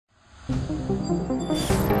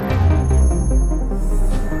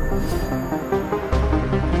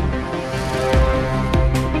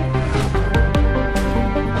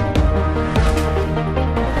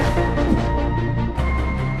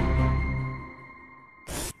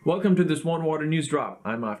Welcome to this One Water News Drop.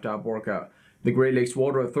 I'm Aftab Borka. The Great Lakes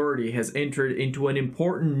Water Authority has entered into an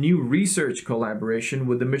important new research collaboration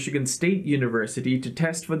with the Michigan State University to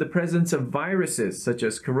test for the presence of viruses such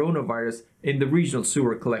as coronavirus in the regional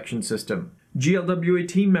sewer collection system. GLWA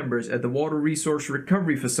team members at the Water Resource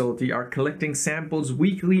Recovery Facility are collecting samples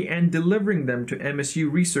weekly and delivering them to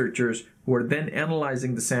MSU researchers who are then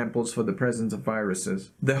analyzing the samples for the presence of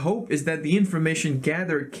viruses. The hope is that the information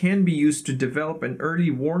gathered can be used to develop an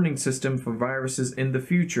early warning system for viruses in the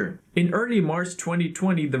future. In early March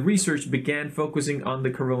 2020, the research began focusing on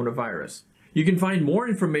the coronavirus. You can find more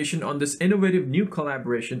information on this innovative new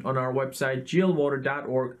collaboration on our website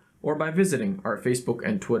glwater.org or by visiting our Facebook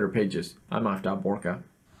and Twitter pages. I'm Aftab Borka.